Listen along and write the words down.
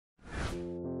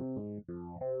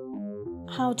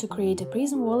How to create a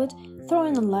Prizm wallet through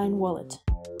an online wallet.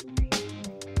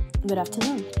 Good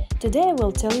afternoon. Today I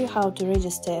will tell you how to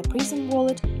register a Prizm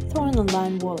wallet through an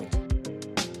online wallet.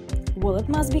 Wallet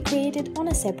must be created on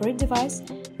a separate device,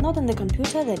 not on the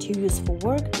computer that you use for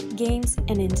work, games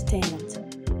and entertainment.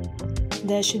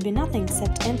 There should be nothing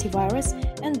except antivirus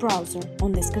and browser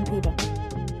on this computer.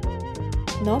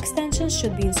 No extensions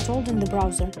should be installed in the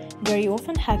browser. Very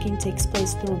often hacking takes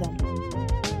place through them.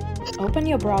 Open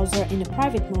your browser in a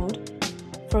private mode.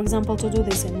 For example, to do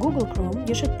this in Google Chrome,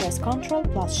 you should press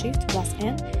Ctrl plus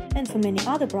shift+n, and for many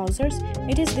other browsers,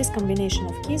 it is this combination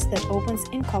of keys that opens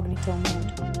incognito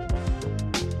mode.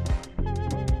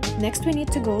 Next, we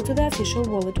need to go to the official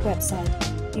wallet website.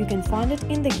 You can find it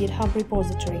in the GitHub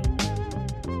repository.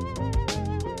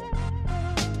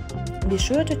 Be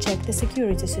sure to check the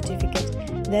security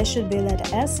certificate. There should be a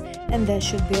letter S and there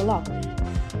should be a lock.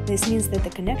 This means that the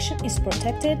connection is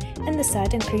protected and the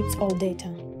site encrypts all data.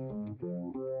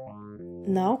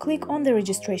 Now click on the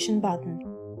registration button.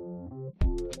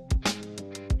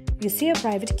 You see a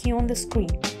private key on the screen.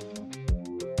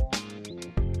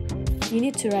 You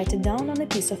need to write it down on a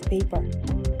piece of paper.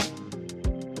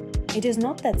 It is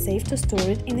not that safe to store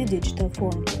it in a digital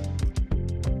form.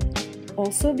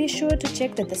 Also, be sure to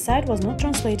check that the site was not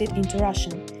translated into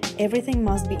Russian. Everything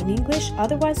must be in English,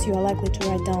 otherwise you are likely to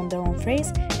write down the wrong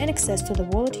phrase and access to the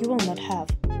wallet you will not have.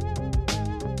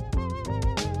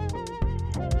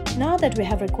 Now that we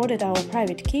have recorded our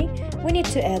private key, we need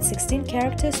to add 16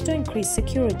 characters to increase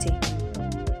security.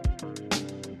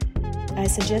 I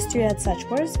suggest you add such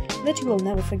words that you will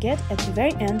never forget at the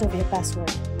very end of your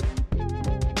password.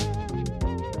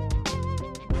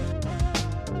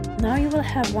 Now you will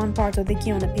have one part of the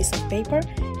key on a piece of paper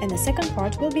and the second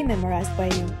part will be memorized by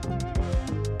you.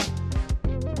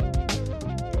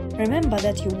 Remember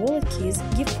that your wallet keys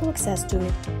give full access to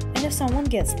it, and if someone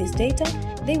gets this data,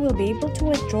 they will be able to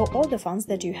withdraw all the funds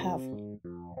that you have.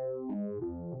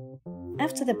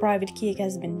 After the private key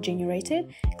has been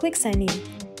generated, click Sign in.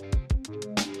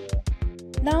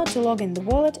 Now to log in the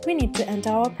wallet, we need to enter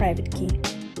our private key.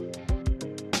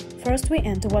 First we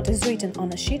enter what is written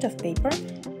on a sheet of paper,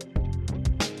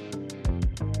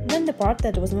 then the part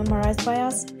that was memorized by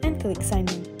us, and click Sign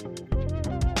in.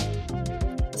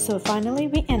 So finally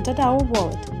we entered our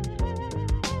wallet.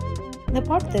 The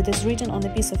part that is written on a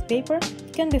piece of paper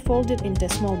can be folded into a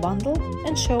small bundle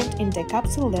and shoved into a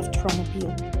capsule left from a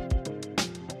peel.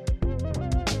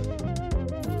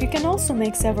 You can also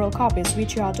make several copies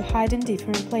which you are to hide in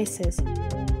different places.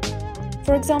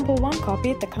 For example, one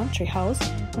copy at the country house,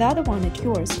 the other one at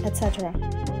yours, etc.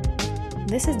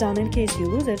 This is done in case you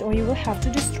lose it or you will have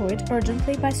to destroy it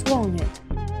urgently by swallowing it.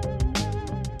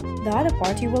 The other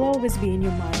part you will always be in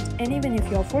your mind, and even if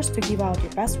you are forced to give out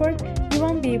your password, you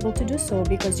won't be able to do so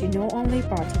because you know only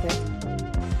part of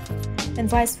it. And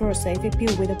vice versa, if a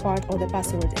peel with a part or the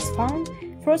password is found,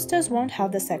 fraudsters won't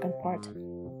have the second part.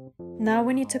 Now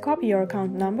we need to copy your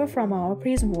account number from our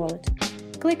Prizm wallet.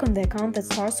 Click on the account that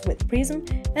starts with Prizm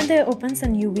and there opens a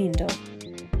new window.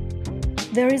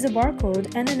 There is a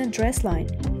barcode and an address line.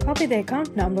 Copy the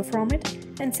account number from it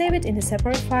and save it in a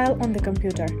separate file on the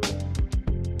computer.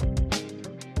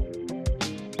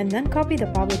 And then copy the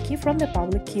public key from the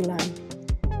public key line.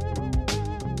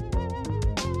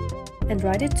 And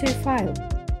write it to a file.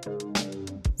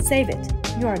 Save it.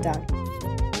 You are done.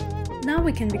 Now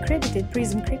we can be credited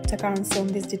Prizm cryptocurrency on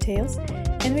these details,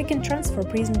 and we can transfer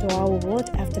Prizm to our wallet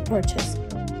after purchase.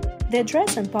 The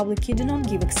address and public key do not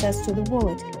give access to the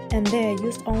wallet, and they are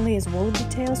used only as wallet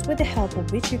details with the help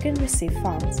of which you can receive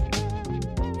funds.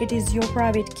 It is your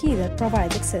private key that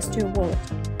provides access to your wallet.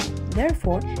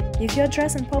 Therefore, if your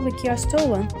address and public key are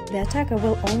stolen, the attacker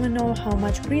will only know how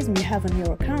much Prizm you have on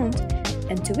your account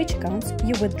and to which accounts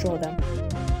you withdraw them.